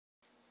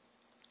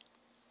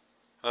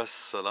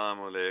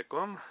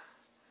अस्सलामुअलैकुम।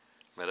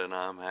 मेरा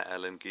नाम है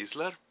एलन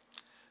कीज़लर।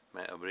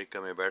 मैं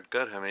अमेरिका में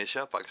बैठकर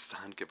हमेशा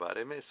पाकिस्तान के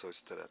बारे में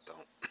सोचता रहता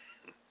हूँ।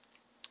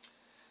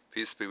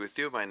 Peace be with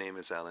you. My name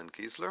is Alan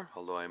Kiesler.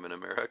 Although I'm in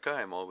America,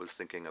 I'm always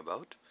thinking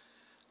about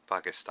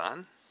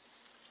Pakistan,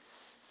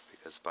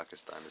 because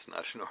Pakistan is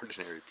not an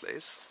ordinary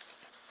place.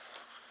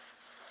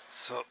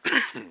 So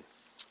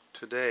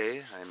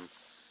today I'm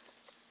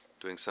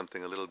doing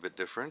something a little bit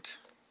different.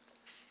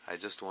 I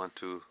just want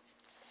to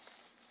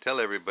tell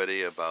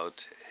everybody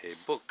about a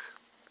book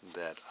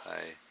that I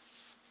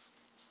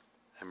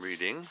am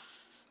reading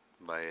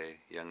by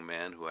a young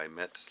man who I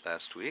met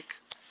last week.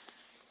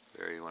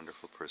 Very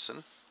wonderful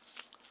person.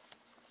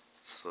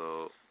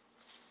 So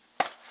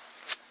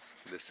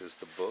this is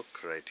the book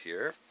right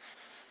here.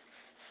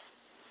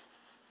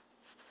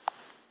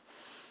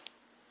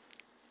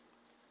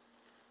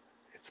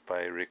 It's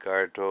by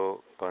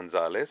Ricardo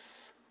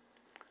Gonzalez,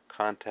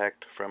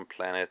 Contact from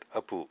Planet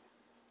Apu.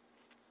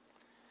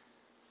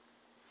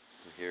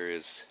 And here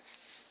is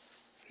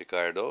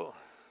Ricardo.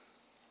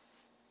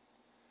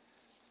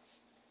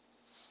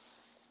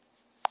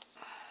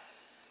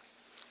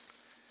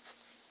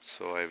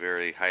 So I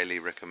very highly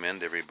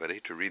recommend everybody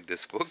to read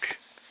this book,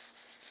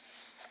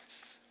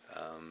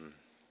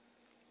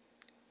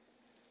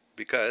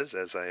 because,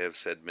 as I have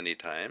said many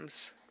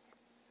times,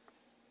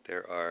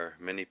 there are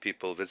many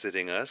people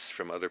visiting us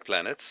from other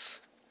planets,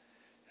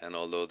 and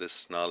although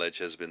this knowledge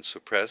has been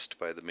suppressed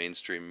by the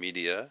mainstream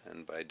media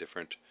and by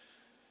different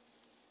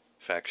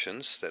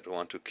factions that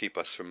want to keep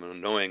us from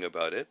knowing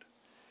about it,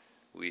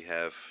 we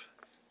have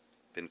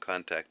been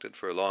contacted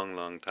for a long,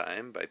 long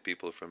time by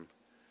people from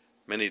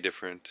many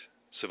different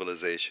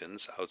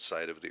civilizations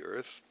outside of the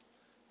Earth,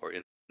 or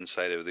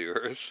inside of the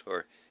Earth,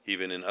 or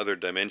even in other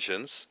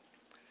dimensions.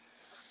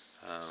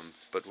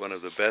 But one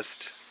of the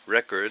best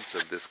records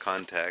of this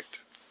contact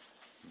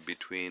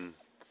between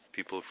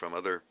people from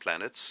other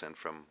planets and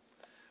from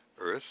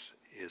Earth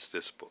is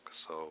this book.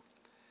 So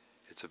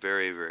it's a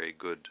very, very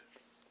good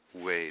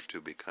way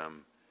to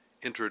become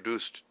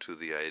introduced to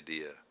the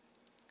idea.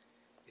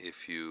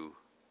 If you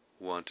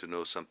want to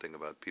know something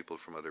about people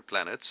from other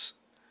planets,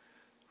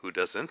 who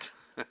doesn't?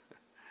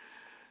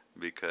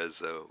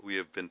 Because we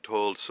have been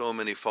told so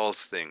many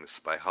false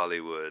things by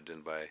Hollywood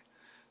and by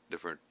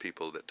different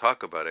people that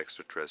talk about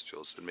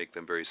extraterrestrials that make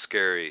them very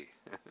scary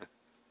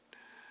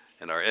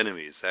and our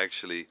enemies.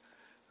 Actually,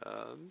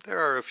 there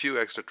are a few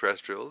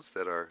extraterrestrials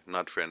that are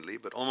not friendly,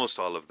 but almost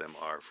all of them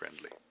are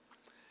friendly.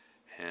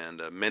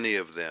 And many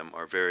of them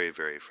are very,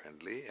 very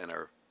friendly and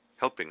are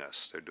helping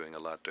us. They're doing a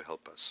lot to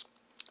help us.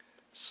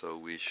 So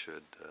we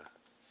should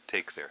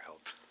take their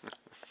help.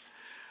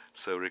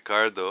 So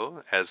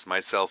Ricardo, as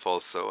myself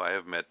also, I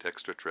have met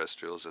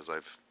extraterrestrials, as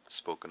I've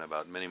spoken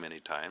about many, many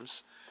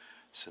times,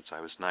 since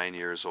I was 9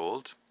 years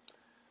old,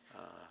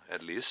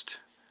 at least.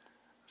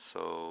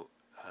 So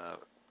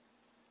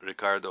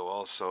Ricardo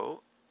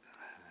also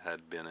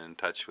had been in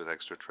touch with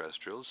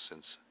extraterrestrials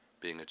since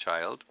being a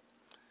child,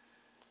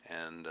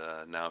 and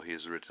now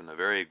he's written a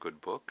very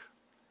good book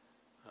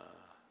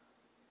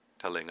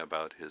telling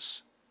about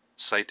his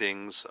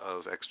sightings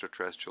of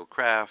extraterrestrial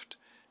craft,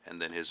 and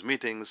then his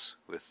meetings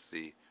with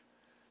the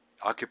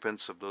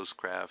occupants of those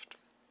craft,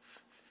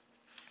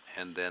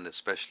 and then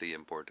especially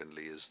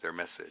importantly is their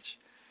message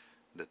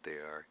that they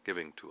are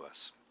giving to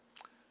us,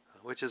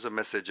 which is a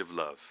message of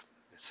love.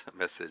 It's a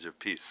message of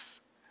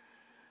peace.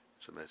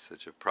 It's a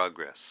message of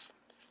progress,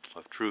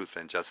 of truth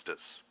and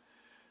justice.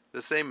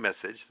 The same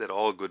message that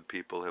all good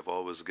people have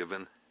always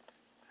given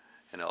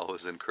and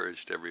always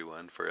encouraged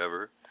everyone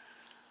forever.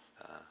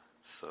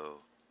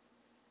 So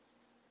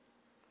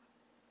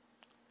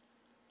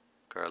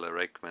Carla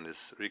Reichman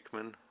is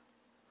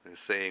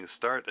saying,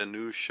 start a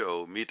new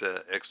show, meet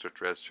a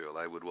extraterrestrial.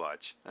 I would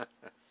watch.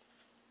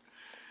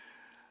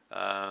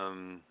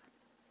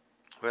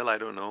 Well, I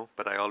don't know,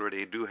 but I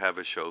already do have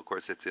a show. Of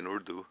course, it's in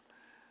Urdu,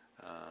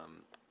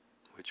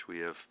 which we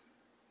have,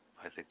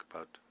 I think,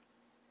 about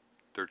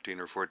 13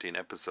 or 14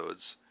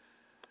 episodes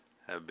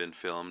have been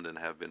filmed and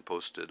have been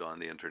posted on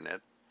the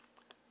internet,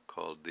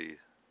 called the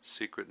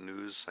Secret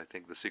News, I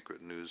think the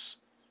Secret News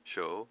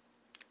Show,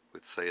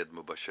 with Syed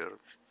Mubashir,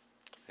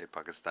 a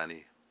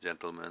Pakistani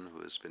gentleman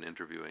who has been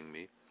interviewing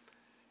me,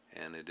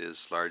 and it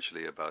is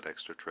largely about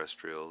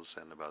extraterrestrials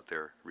and about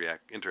their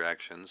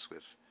interactions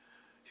with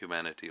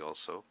humanity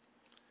also,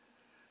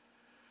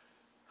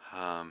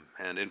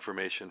 and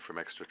information from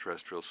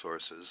extraterrestrial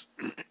sources.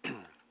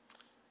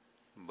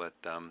 But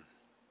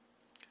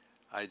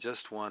I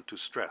just want to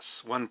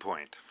stress one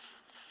point,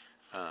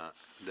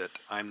 that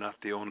I'm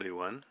not the only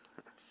one.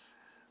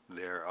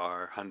 There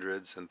are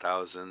hundreds and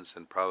thousands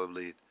and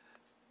probably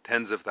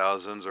tens of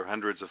thousands or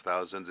hundreds of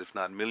thousands, if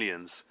not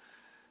millions,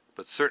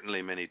 but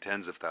certainly many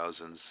tens of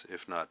thousands,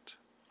 if not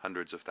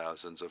hundreds of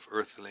thousands of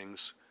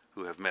Earthlings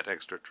who have met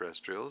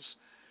extraterrestrials,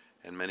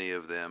 and many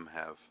of them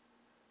have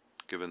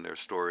given their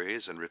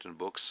stories and written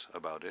books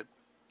about it.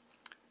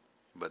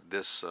 But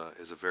this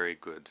is a very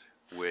good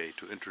way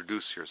to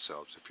introduce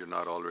yourselves, if you're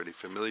not already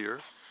familiar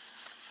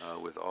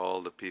with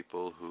all the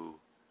people who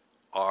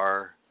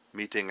are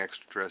Meeting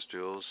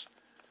Extraterrestrials,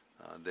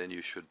 then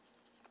you should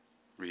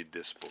read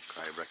this book.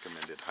 I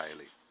recommend it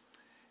highly,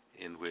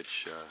 in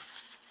which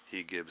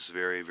he gives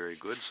very, very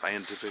good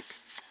scientific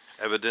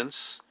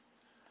evidence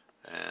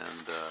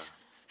and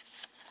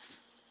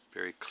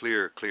very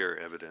clear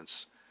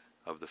evidence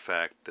of the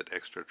fact that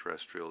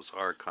extraterrestrials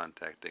are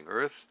contacting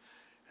Earth,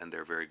 and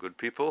they're very good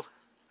people.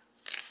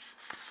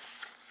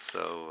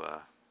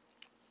 So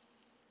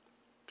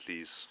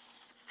please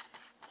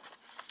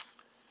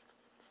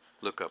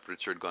look up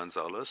Ricardo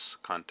Gonzalez,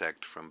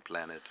 Contact from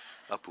Planet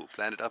Apu.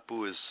 Planet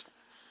Apu is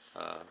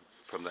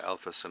from the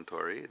Alpha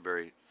Centauri,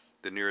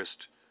 the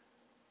nearest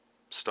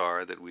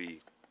star that we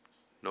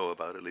know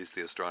about, at least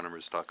the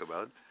astronomers talk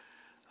about,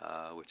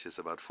 which is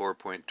about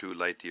 4.2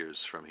 light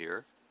years from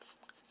here.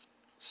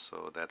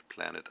 So that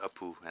planet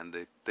Apu, and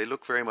they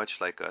look very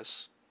much like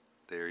us.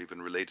 They are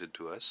even related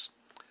to us.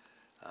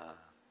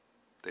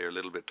 They are a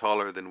little bit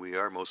taller than we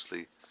are,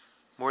 mostly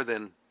more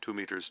than 2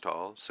 meters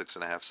tall,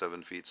 6.5,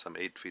 7 feet, some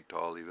 8 feet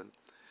tall even.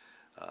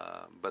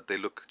 But they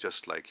look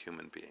just like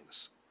human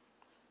beings.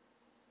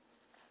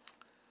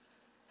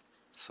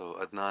 So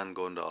Adnan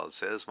Gondal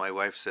says, my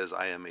wife says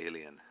I am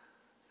alien.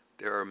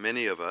 There are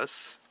many of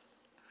us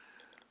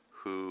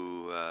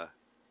who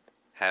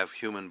have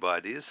human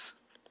bodies,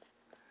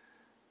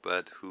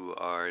 but who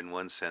are in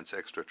one sense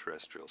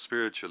extraterrestrial.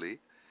 Spiritually,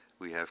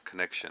 we have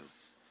connection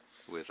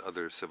with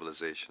other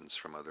civilizations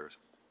from other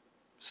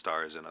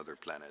stars and other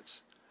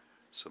planets.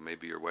 So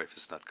maybe your wife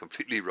is not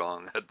completely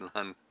wrong,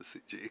 Adnan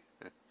CG.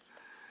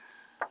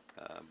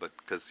 But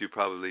because you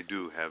probably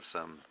do have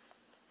some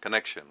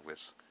connection with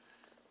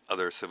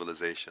other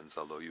civilizations,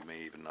 although you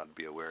may even not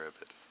be aware of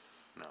it.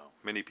 No,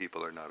 many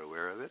people are not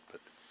aware of it,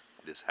 but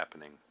it is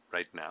happening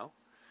right now.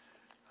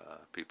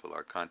 People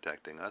are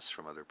contacting us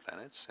from other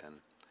planets, and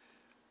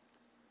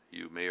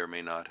you may or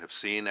may not have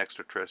seen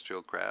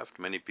extraterrestrial craft.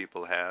 Many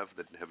people have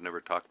that have never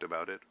talked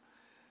about it.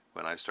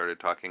 When I started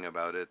talking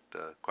about it,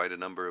 quite a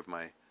number of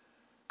my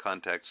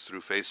contacts through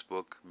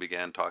Facebook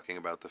began talking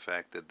about the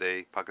fact that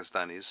they,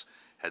 Pakistanis,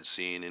 had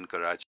seen in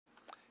Karachi,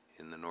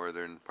 in the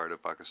northern part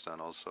of Pakistan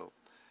also.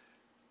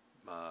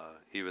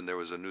 Even there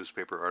was a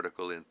newspaper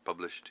article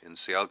published in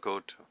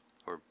Sialkot,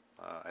 or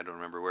I don't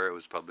remember where it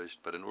was published,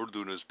 but an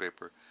Urdu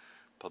newspaper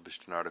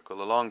published an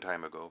article a long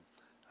time ago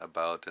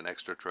about an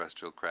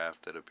extraterrestrial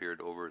craft that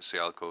appeared over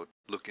Sialkot.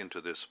 Look into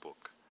this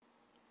book.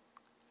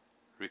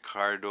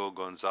 Ricardo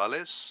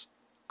Gonzalez,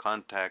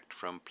 Contact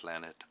from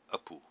Planet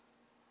Apu.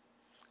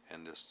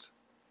 And just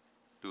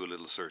do a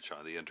little search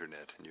on the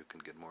internet and you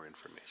can get more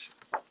information.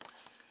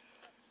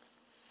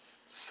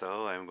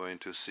 So I'm going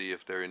to see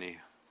if there are any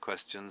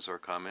questions or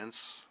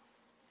comments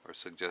or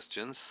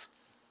suggestions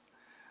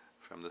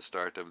from the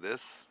start of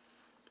this.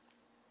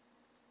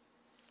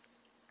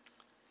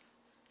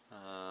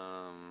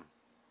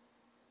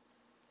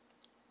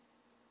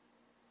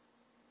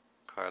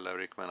 Carla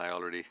Rickman, I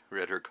already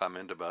read her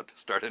comment about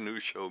start a new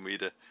show,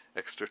 Meet a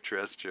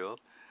Extraterrestrial,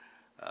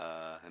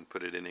 and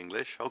put it in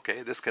English.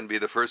 Okay, this can be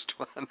the first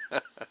one.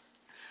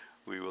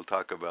 We will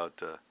talk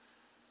about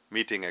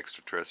meeting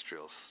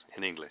extraterrestrials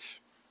in English.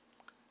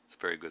 It's a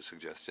very good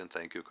suggestion.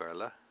 Thank you,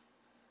 Carla.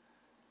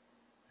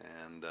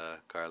 And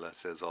Carla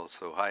says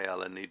also, hi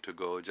Alan, need to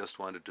go. Just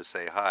wanted to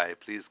say hi.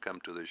 Please come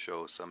to the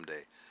show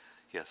someday.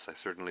 Yes, I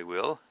certainly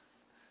will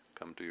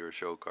come to your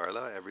show,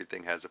 Carla.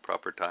 Everything has a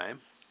proper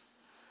time.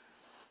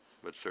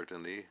 But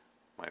certainly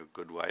my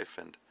good wife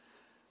and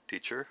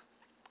teacher,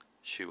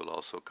 she will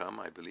also come,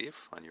 I believe,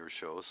 on your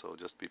show, so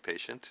just be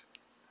patient.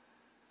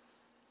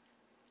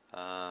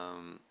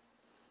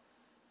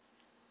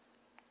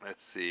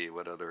 Let's see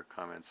what other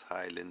comments.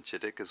 Hi, Lynn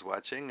Chittick is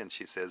watching, and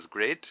she says,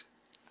 great.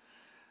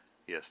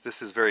 Yes,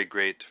 this is very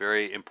great,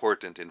 very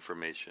important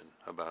information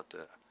about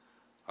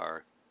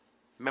our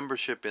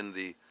membership in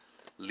the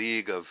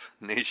League of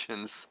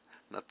Nations,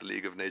 not the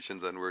League of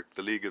Nations on Work,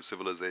 the League of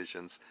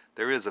Civilizations.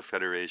 There is a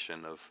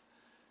federation of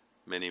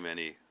many,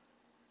 many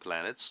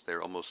planets.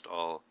 They're almost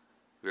all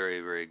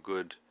very, very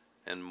good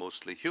and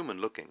mostly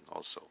human looking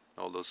also,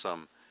 although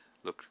some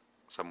look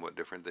somewhat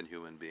different than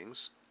human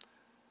beings.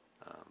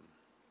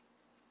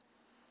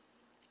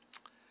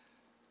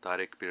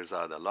 Tariq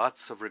Pirzada,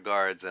 lots of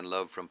regards and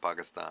love from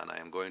Pakistan. I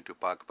am going to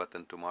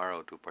Pakpatan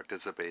tomorrow to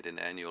participate in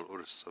annual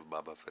Urs of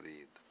Baba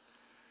Farid.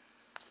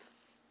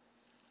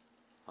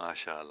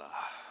 MashaAllah.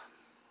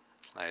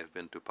 I have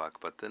been to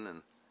Pakpatan,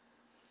 and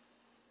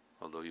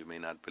although you may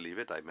not believe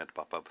it, I met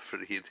Baba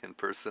Farid in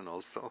person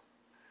also.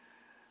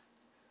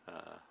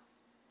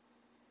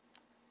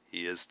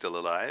 He is still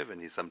alive,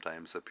 and he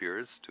sometimes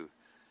appears to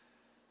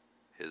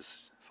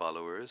his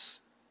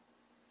followers.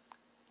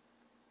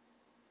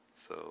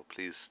 So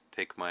please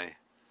take my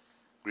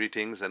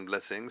greetings and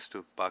blessings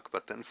to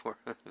Pakpatan for.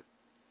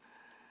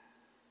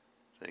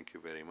 Thank you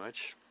very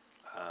much.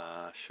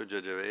 Shuja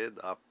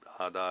Javed,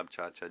 Adab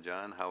Chacha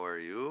Jan, how are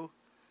you?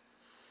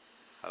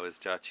 How is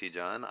Chachi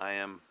Jan? I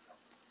am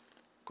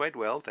quite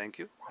well, thank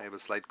you. I have a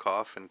slight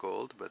cough and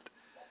cold, but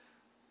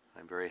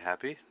I'm very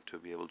happy to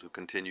be able to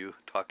continue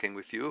talking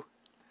with you.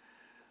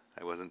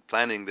 I wasn't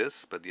planning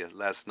this, but yet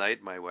last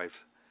night my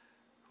wife,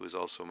 who is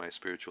also my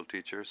spiritual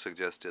teacher,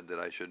 suggested that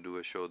I should do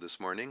a show this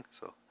morning.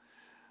 So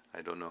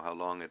I don't know how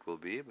long it will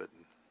be, but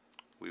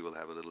we will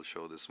have a little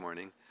show this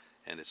morning.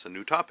 And it's a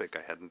new topic.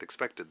 I hadn't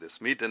expected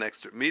this. Meet an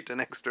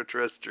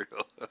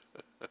extraterrestrial.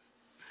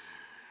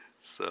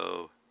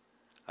 So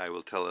I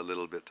will tell a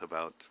little bit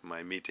about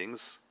my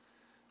meetings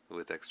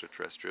with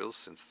extraterrestrials,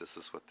 since this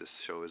is what this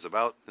show is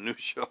about, the new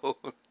show.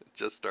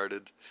 Just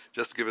started,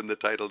 just given the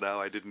title now,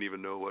 I didn't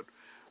even know what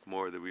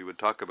more that we would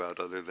talk about,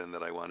 other than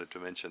that I wanted to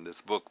mention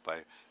this book by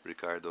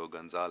Ricardo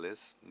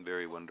Gonzalez, a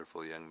very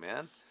wonderful young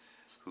man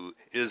who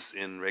is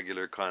in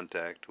regular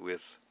contact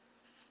with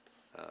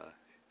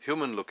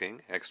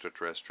human-looking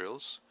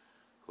extraterrestrials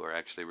who are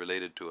actually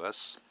related to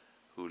us,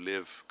 who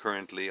live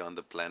currently on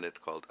the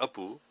planet called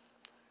Apu,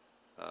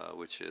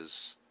 which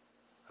is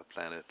a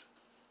planet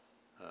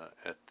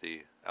at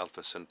the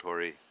Alpha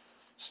Centauri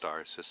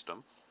Star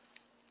System,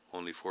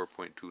 only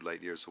 4.2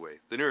 light years away.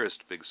 The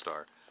nearest big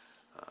star,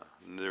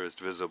 nearest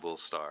visible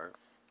star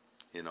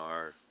in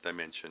our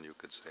dimension, you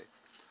could say.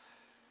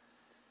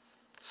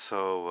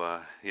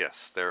 So,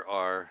 yes, there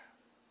are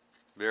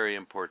very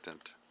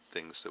important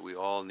things that we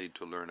all need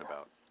to learn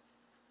about.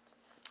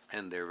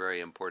 And they're very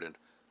important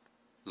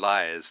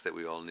lies that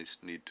we all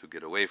need to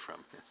get away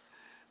from.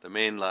 The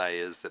main lie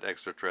is that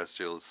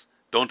extraterrestrials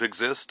don't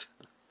exist.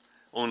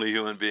 Only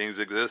human beings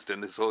exist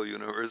in this whole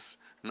universe.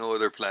 No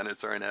other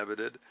planets are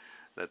inhabited.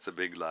 That's a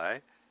big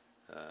lie.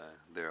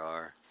 There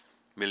are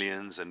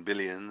millions and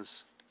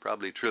billions,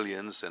 probably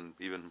trillions and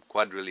even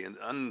quadrillions,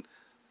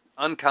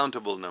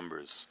 uncountable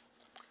numbers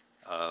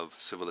of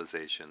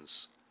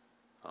civilizations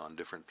on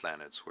different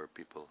planets where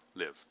people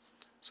live.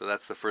 So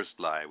that's the first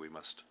lie we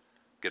must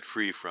get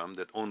free from,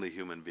 that only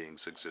human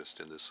beings exist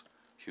in this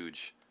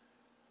huge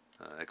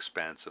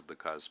expanse of the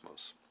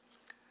cosmos.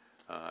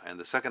 And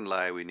the second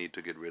lie we need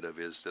to get rid of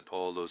is that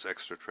all those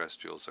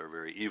extraterrestrials are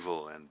very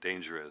evil and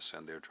dangerous,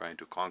 and they're trying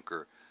to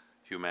conquer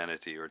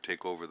humanity or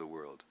take over the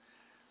world.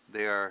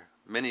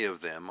 Many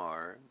of them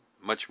are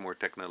much more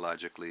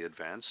technologically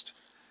advanced,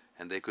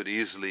 and they could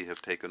easily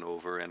have taken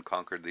over and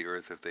conquered the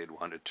Earth if they'd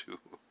wanted to.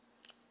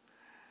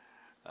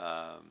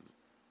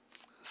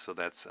 So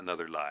that's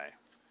another lie.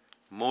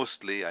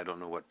 Mostly, I don't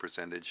know what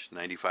percentage,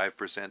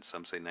 95%,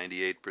 some say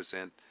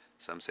 98%,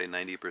 some say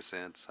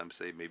 90%, some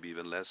say maybe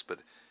even less, but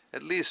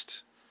at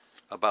least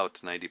about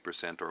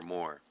 90% or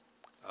more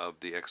of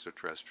the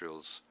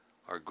extraterrestrials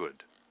are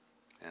good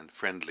and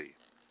friendly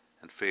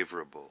and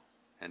favorable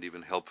and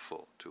even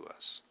helpful to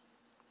us.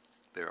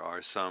 There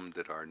are some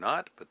that are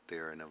not, but they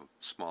are in a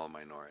small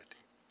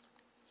minority.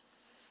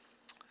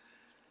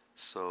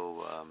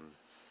 So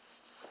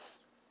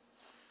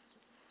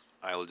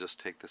I will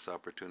just take this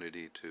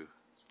opportunity to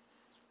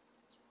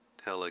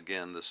tell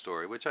again the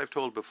story, which I've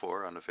told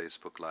before on a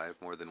Facebook Live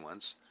more than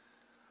once,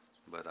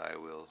 but I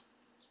will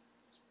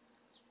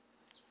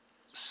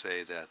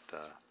say that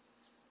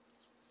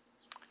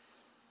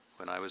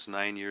when I was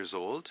 9 years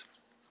old,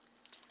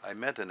 I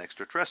met an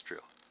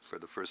extraterrestrial for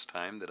the first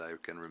time that I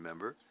can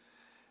remember.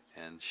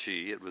 And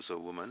it was a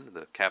woman,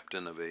 the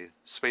captain of a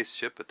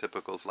spaceship, a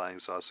typical flying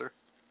saucer.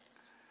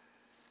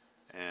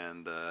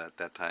 And at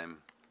that time,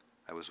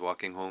 I was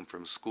walking home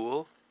from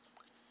school,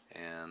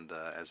 and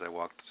as I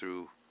walked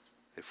through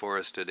a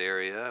forested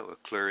area, a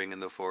clearing in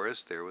the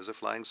forest, there was a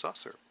flying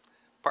saucer,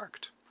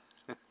 parked,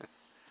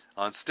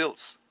 on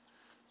stilts,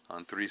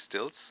 on 3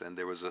 stilts, and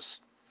there was a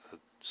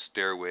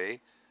stairway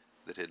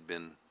that had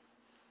been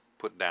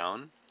put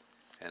down,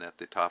 and at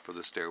the top of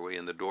the stairway,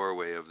 in the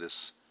doorway of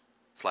this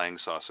flying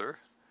saucer,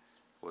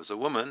 was a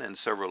woman and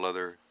several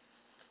other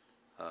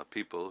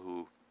people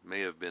who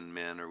may have been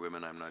men or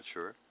women, I'm not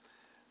sure.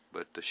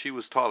 But she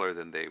was taller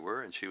than they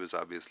were, and she was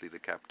obviously the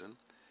captain,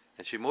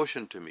 and she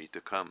motioned to me to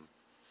come.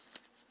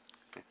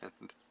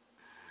 And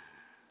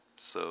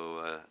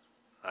so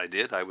I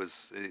did. I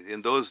was,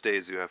 in those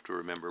days, you have to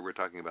remember, we're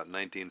talking about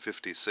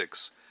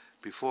 1956,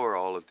 before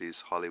all of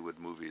these Hollywood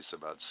movies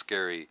about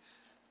scary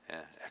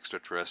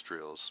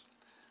extraterrestrials.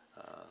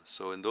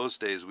 So in those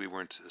days, we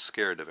weren't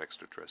scared of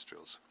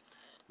extraterrestrials.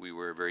 We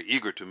were very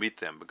eager to meet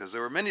them, because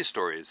there were many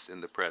stories in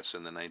the press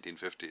in the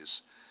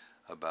 1950s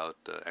about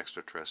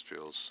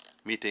extraterrestrials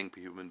meeting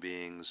human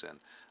beings, and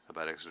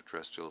about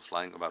extraterrestrials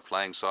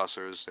flying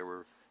saucers. There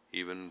were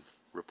even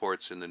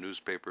reports in the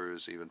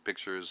newspapers, even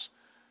pictures,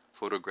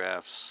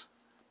 photographs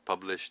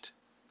published.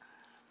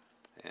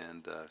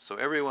 And so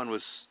everyone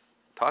was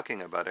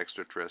talking about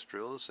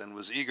extraterrestrials and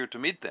was eager to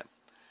meet them.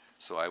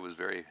 So I was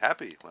very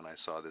happy when I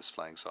saw this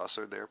flying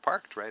saucer there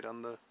parked right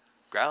on the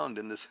ground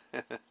in this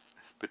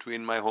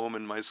between my home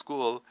and my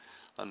school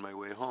on my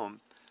way home.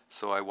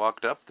 So I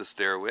walked up the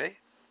stairway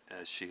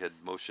as she had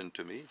motioned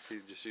to me.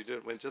 She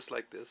went just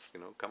like this,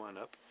 come on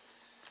up.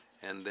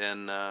 And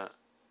then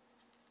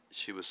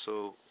she was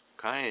so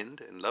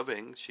kind and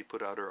loving. She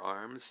put out her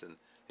arms and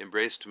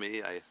embraced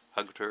me. I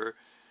hugged her,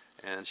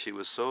 and she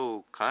was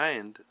so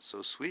kind,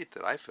 so sweet,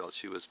 that I felt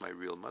she was my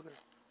real mother.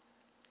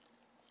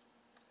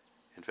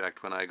 In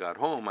fact, when I got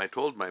home, I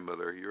told my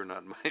mother, "You're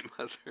not my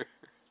mother."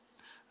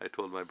 I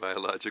told my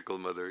biological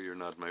mother, "You're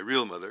not my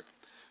real mother."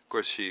 Of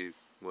course, she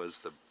was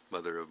the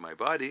mother of my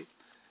body,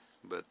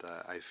 but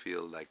I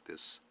feel like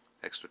this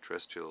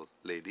extraterrestrial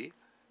lady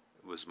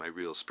was my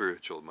real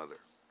spiritual mother.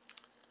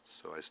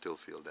 So I still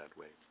feel that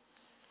way.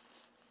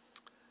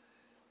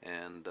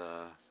 And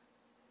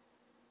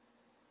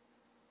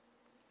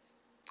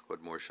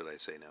what more should I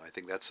say now? I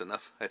think that's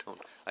enough.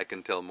 I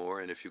can tell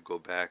more, and if you go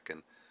back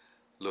and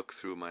look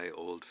through my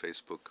old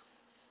Facebook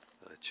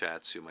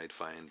chats, you might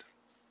find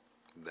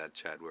that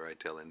chat where I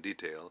tell in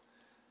detail.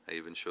 I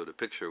even showed a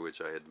picture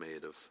which I had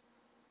made of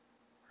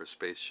her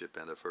spaceship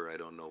and of her. I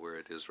don't know where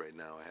it is right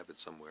now. I have it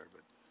somewhere.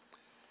 But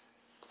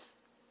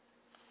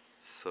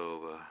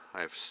so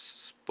I've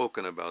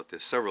spoken about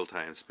this several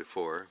times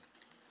before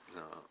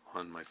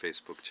on my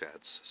Facebook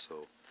chats.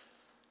 So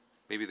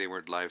maybe they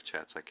weren't live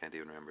chats. I can't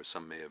even remember.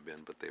 Some may have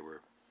been, but they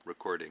were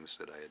recordings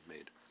that I had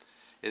made.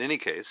 In any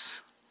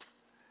case,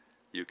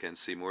 you can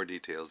see more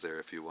details there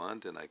if you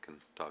want, and I can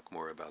talk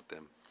more about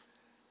them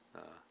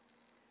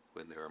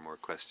when there are more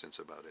questions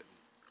about it.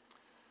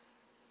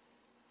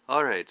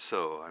 All right,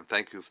 so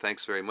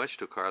thanks very much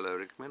to Carla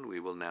Rickman. We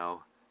will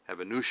now have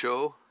a new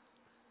show,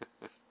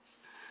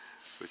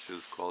 which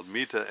is called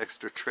Meta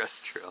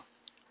Extraterrestrial,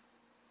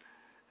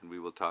 and we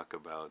will talk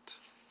about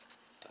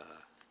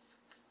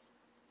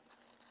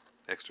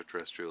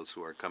extraterrestrials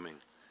who are coming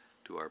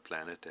to our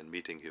planet and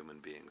meeting human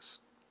beings.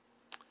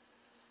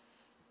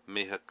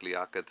 Mehak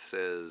Liakat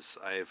says,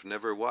 I've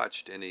never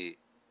watched any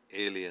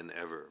alien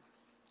ever.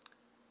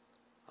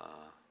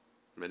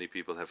 Many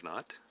people have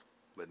not,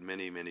 but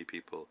many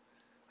people,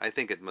 I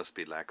think it must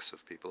be lakhs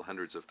of people,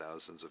 hundreds of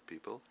thousands of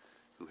people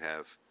who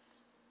have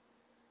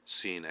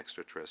seen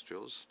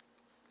extraterrestrials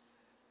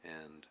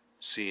and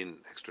seen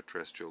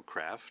extraterrestrial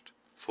craft,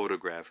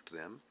 photographed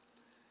them,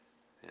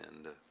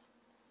 and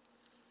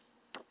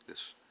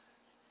this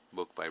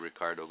book by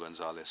Ricardo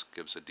Gonzalez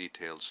gives a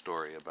detailed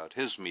story about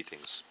his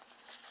meetings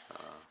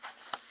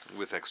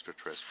with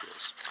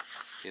extraterrestrials,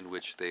 in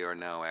which they are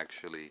now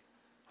actually,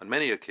 on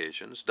many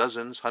occasions,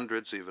 dozens,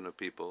 hundreds even of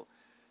people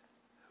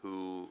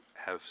who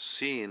have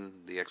seen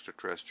the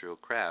extraterrestrial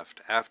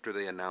craft after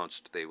they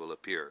announced they will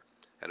appear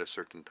at a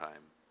certain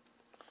time.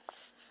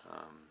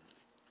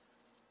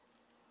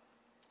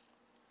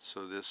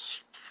 So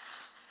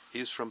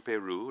he's from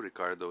Peru,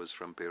 Ricardo is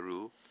from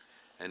Peru,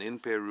 and in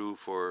Peru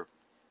for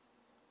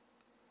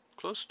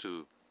close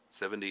to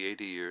 70,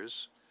 80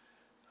 years,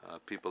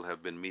 people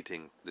have been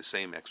meeting the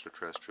same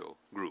extraterrestrial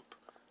group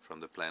from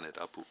the planet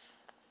Apu.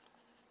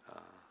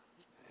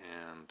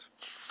 And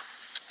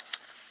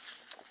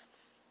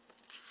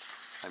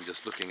I'm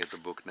just looking at the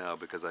book now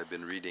because I've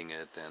been reading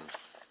it, and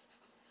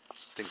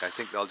I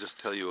think I'll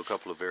just tell you a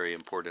couple of very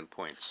important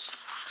points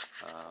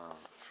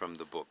from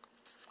the book.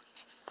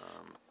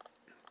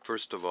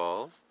 First of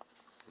all,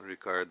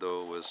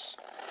 Ricardo was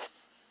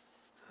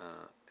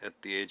at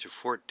the age of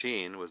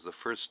 14 was the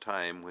first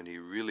time when he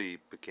really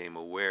became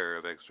aware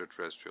of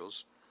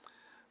extraterrestrials.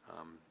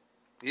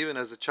 Even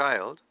as a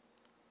child,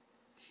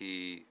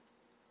 he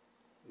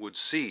would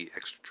see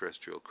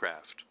extraterrestrial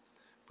craft,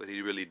 but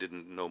he really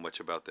didn't know much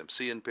about them.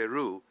 See, in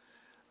Peru,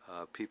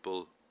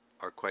 people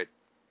are quite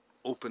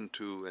open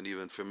to and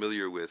even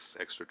familiar with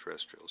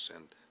extraterrestrials,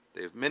 and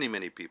they have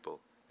many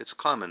people. It's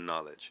common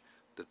knowledge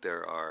that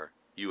there are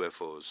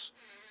UFOs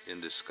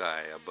in the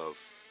sky above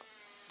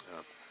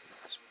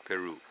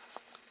Peru.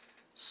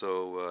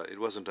 So it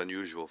wasn't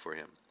unusual for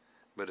him.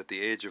 But at the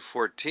age of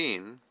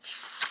 14,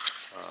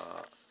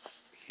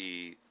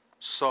 he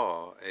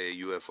saw a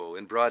UFO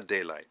in broad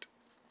daylight.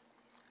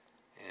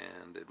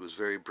 And it was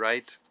very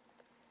bright,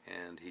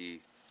 and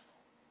he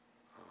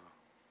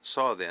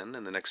saw then,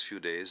 in the next few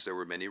days, there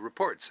were many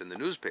reports in the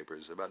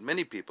newspapers about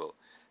many people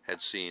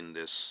had seen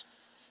this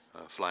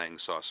flying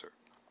saucer.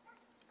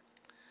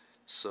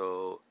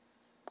 So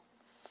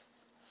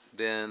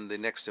then the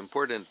next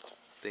important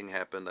thing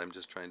happened. I'm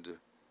just trying to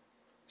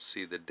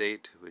see the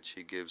date which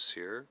he gives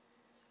here.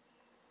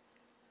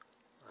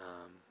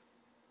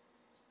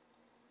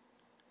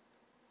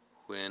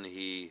 When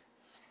he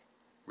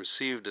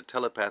received a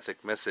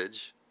telepathic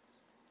message.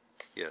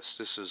 Yes,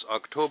 this is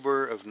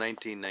October of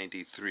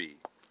 1993,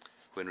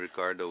 when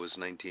Ricardo was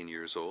 19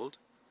 years old,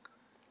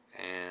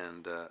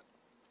 and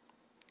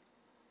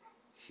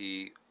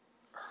he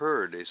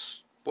heard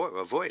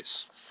a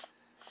voice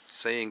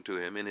saying to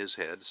him in his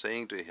head,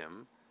 saying to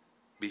him,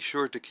 "Be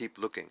sure to keep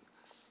looking."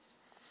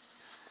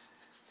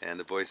 And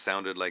the voice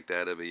sounded like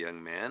that of a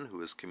young man who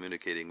was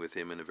communicating with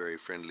him in a very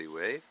friendly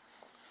way.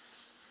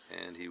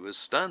 And he was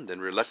stunned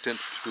and reluctant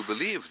to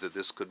believe that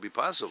this could be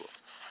possible.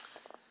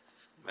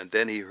 And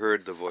then he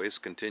heard the voice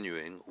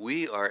continuing,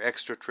 "We are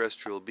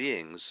extraterrestrial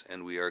beings,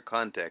 and we are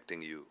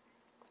contacting you."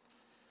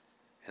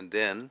 And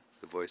then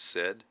the voice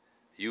said,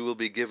 "You will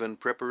be given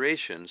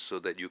preparation so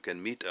that you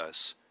can meet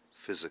us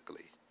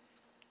physically."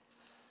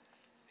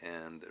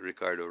 And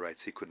Ricardo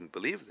writes he couldn't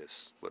believe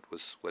this,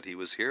 what he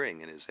was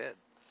hearing in his head.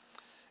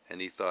 And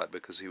he thought,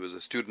 because he was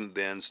a student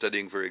then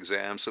studying for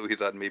exams, so he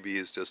thought maybe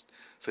he's just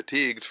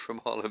fatigued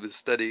from all of his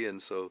study,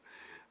 and so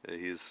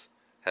he's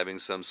having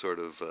some sort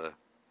of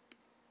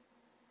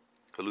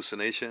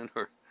hallucination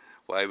or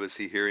why was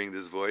he hearing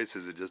this voice?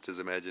 Is it just his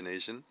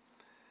imagination?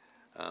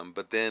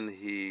 But then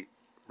he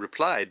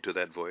replied to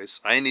that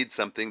voice, I need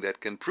something that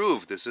can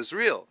prove this is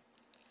real.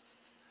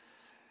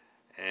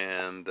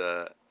 And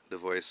the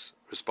voice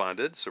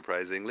responded,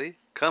 surprisingly,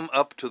 come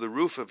up to the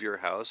roof of your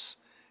house,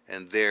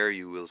 and there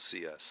you will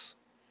see us.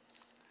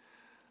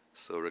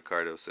 So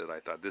Ricardo said, I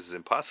thought this is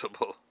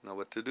impossible, know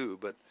what to do.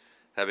 But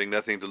having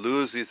nothing to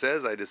lose, he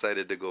says, I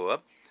decided to go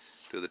up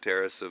to the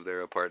terrace of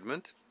their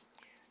apartment.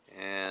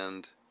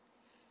 And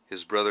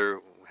his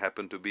brother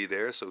happened to be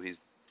there, so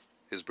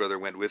his brother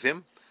went with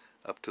him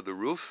up to the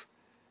roof.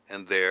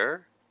 And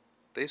there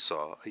they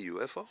saw a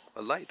UFO,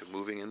 a light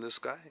moving in the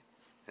sky.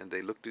 And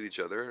they looked at each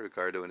other,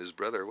 Ricardo and his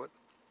brother, what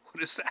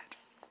is that?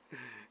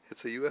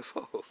 It's a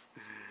UFO.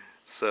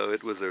 So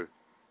it was a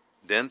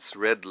dense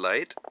red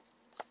light,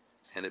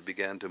 and it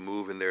began to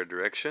move in their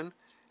direction,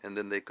 and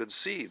then they could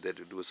see that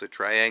it was a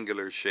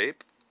triangular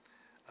shape,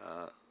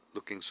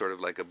 looking sort of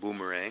like a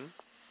boomerang,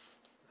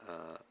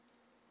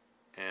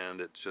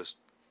 and it just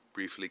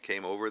briefly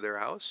came over their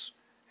house,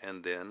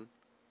 and then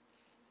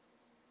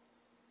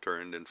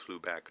turned and flew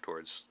back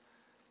towards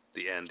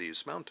the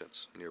Andes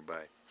Mountains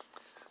nearby.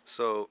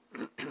 So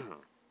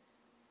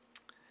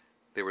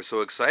they were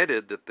so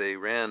excited that they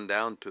ran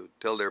down to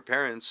tell their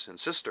parents and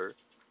sister,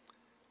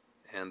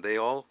 and they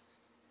all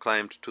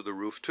climbed to the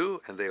roof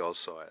too, and they all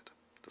saw it.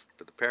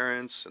 The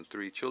parents and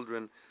 3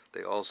 children,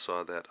 they all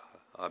saw that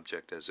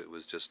object as it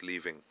was just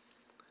leaving.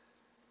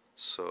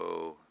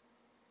 So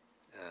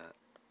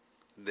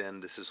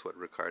then this is what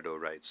Ricardo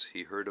writes.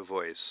 He heard a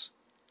voice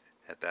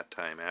at that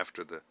time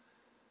after the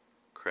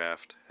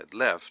craft had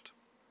left,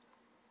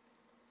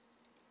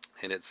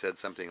 and it said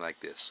something like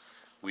this.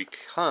 We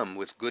come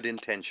with good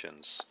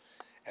intentions.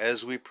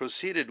 As we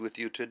proceeded with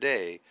you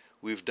today,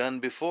 we've done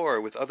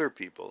before with other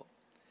people,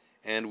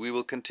 and we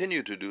will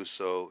continue to do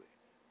so.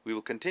 We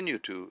will continue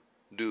to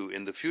do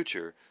in the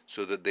future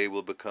so that they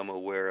will become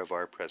aware of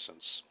our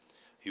presence.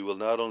 You will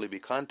not only be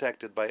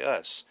contacted by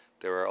us,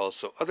 there are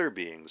also other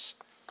beings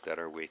that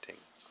are waiting.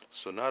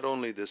 So not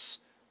only these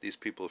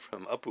people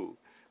from Apu,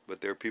 but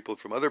there are people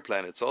from other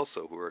planets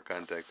also who are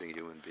contacting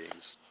human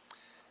beings.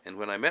 And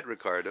when I met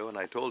Ricardo, and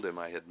I told him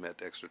I had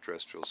met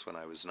extraterrestrials when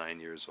I was 9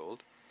 years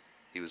old,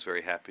 he was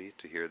very happy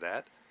to hear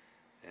that,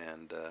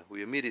 and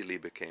we immediately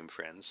became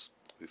friends.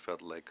 We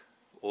felt like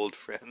old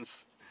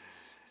friends.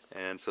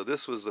 And so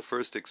this was the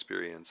first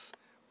experience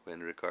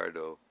when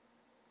Ricardo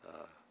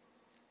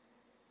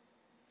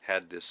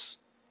had this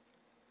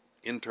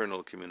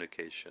internal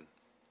communication,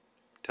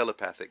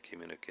 telepathic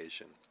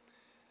communication.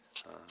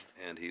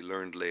 And he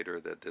learned later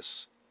that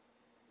this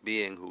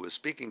being who was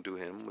speaking to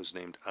him was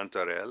named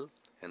Antarel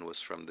and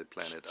was from the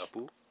planet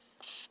Apu,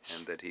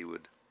 and that he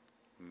would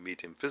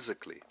meet him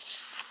physically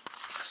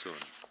soon.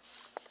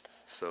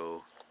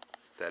 So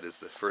that is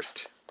the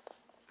first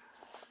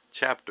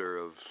chapter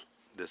of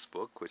this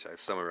book, which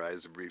I've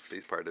summarized briefly,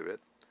 part of it.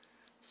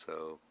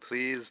 So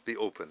please be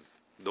open.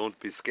 Don't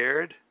be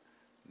scared.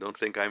 Don't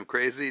think I'm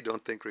crazy.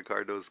 Don't think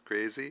Ricardo's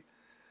crazy.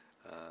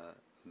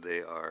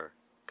 They are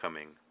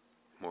coming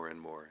more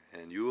and more,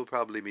 and you will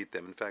probably meet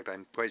them. In fact,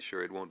 I'm quite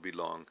sure it won't be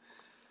long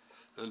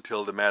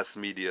until the mass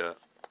media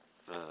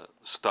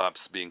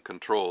stops being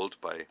controlled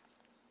by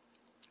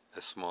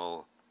a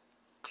small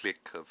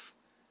clique of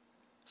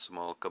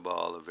small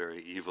cabal of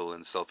very evil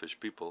and selfish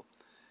people,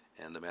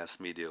 and the mass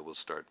media will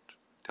start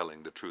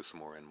telling the truth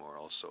more and more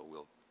also.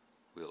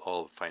 We'll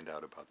all find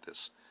out about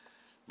this.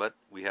 But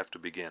we have to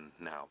begin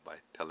now by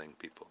telling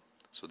people.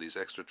 So these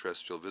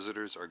extraterrestrial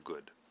visitors are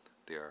good.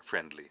 They are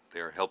friendly.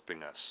 They are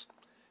helping us.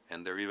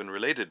 And they're even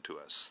related to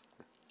us.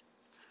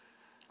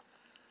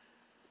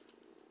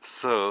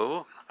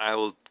 So I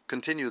will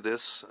continue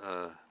this.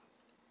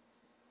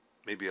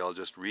 Maybe I'll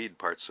just read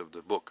parts of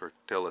the book or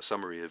tell a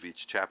summary of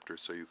each chapter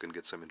so you can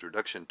get some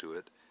introduction to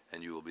it,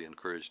 and you will be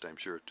encouraged, I'm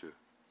sure, to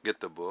get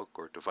the book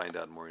or to find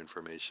out more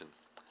information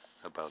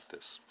about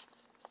this.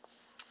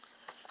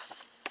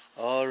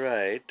 All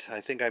right,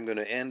 I think I'm going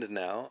to end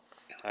now.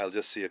 I'll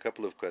just see a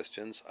couple of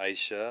questions.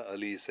 Aisha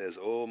Ali says,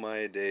 oh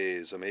my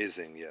days,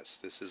 amazing. Yes,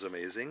 this is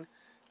amazing,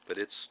 but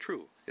it's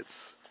true.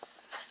 It's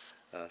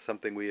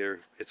something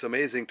it's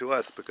amazing to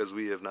us because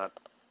we have not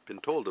been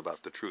told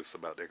about the truth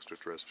about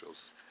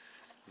extraterrestrials.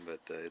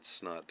 But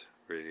it's not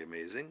really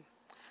amazing.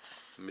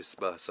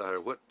 Misbah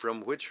Sahar,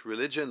 from which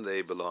religion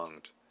they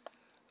belonged?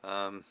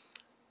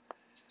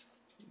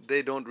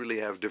 They don't really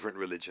have different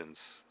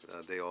religions.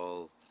 They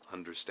all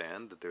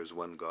understand that there's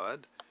one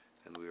God,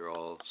 and we are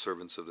all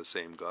servants of the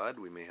same God.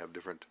 We may have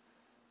different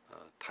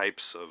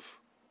types of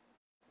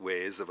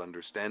ways of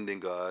understanding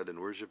God and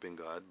worshiping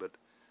God, but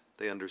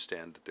they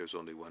understand that there's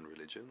only one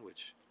religion,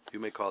 which you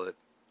may call it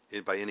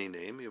by any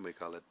name. You may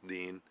call it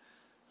Deen,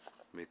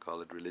 you may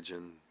call it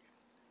religion,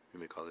 you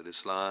may call it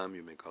Islam,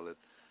 you may call it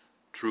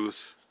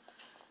truth.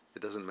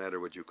 It doesn't matter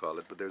what you call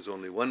it, but there's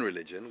only one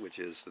religion, which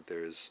is that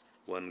there is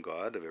one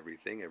God of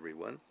everything,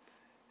 everyone,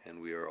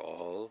 and we are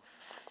all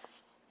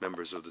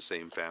members of the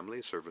same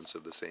family, servants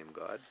of the same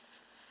God.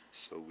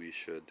 So we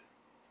should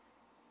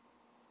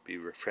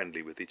be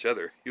friendly with each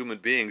other. Human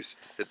beings,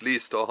 at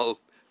least all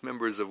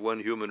members of one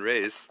human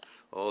race,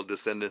 all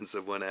descendants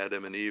of one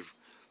Adam and Eve,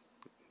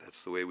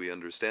 that's the way we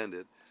understand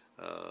it.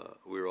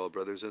 We're all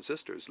brothers and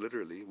sisters,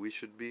 literally. We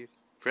should be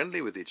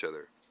friendly with each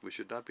other. We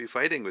should not be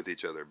fighting with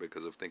each other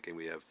because of thinking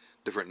we have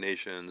different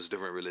nations,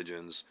 different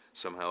religions,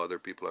 somehow other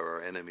people are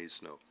our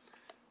enemies. No.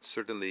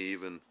 Certainly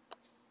even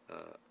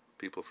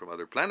people from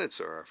other planets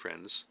are our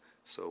friends,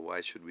 so why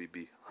should we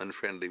be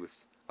unfriendly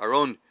with our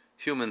own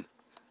human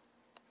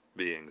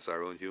beings,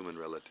 our own human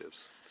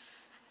relatives?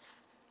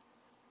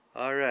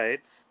 All right.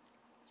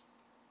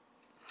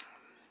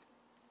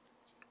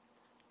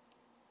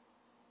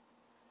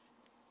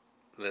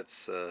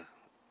 Let's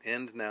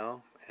end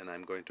now, and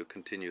I'm going to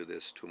continue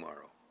this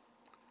tomorrow.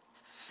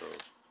 So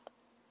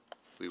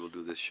we will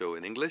do this show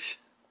in English,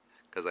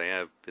 because I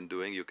have been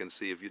doing, you can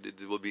see, if you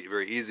did, it will be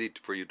very easy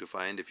for you to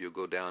find if you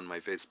go down my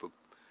Facebook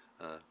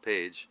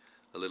page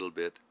a little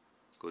bit,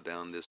 go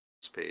down this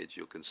page,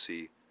 you can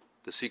see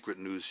the secret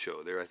news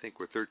show. There I think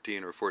were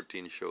 13 or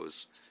 14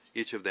 shows.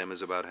 Each of them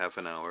is about half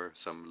an hour,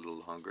 some a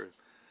little longer,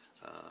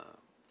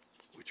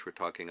 which we're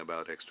talking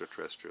about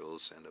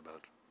extraterrestrials and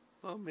about,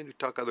 well, maybe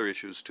talk other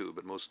issues too,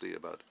 but mostly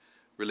about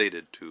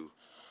related to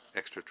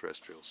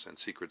extraterrestrials and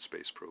secret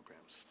space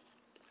programs.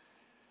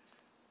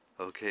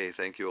 Okay,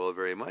 thank you all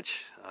very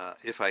much.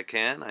 If I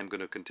can, I'm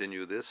going to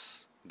continue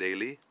this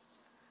daily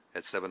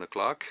at 7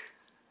 o'clock.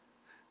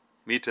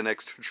 Meet an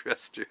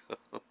extraterrestrial.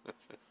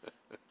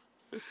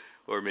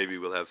 Or maybe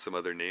we'll have some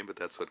other name, but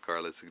that's what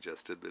Carla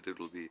suggested. But it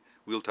will be,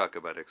 we'll talk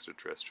about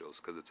extraterrestrials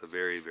because it's a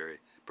very, very,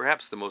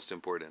 perhaps the most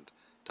important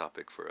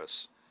topic for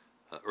us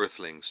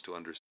Earthlings to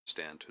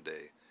understand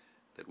today.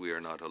 That we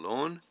are not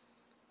alone,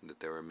 that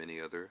there are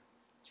many other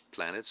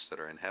planets that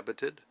are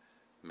inhabited.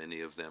 Many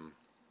of them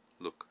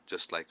look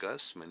just like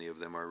us. Many of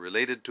them are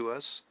related to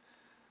us.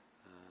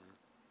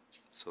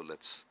 So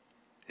let's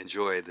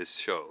enjoy this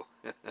show.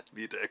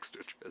 Meet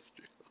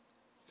extraterrestrial.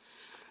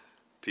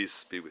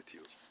 Peace be with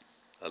you.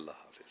 Allah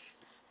Hafiz.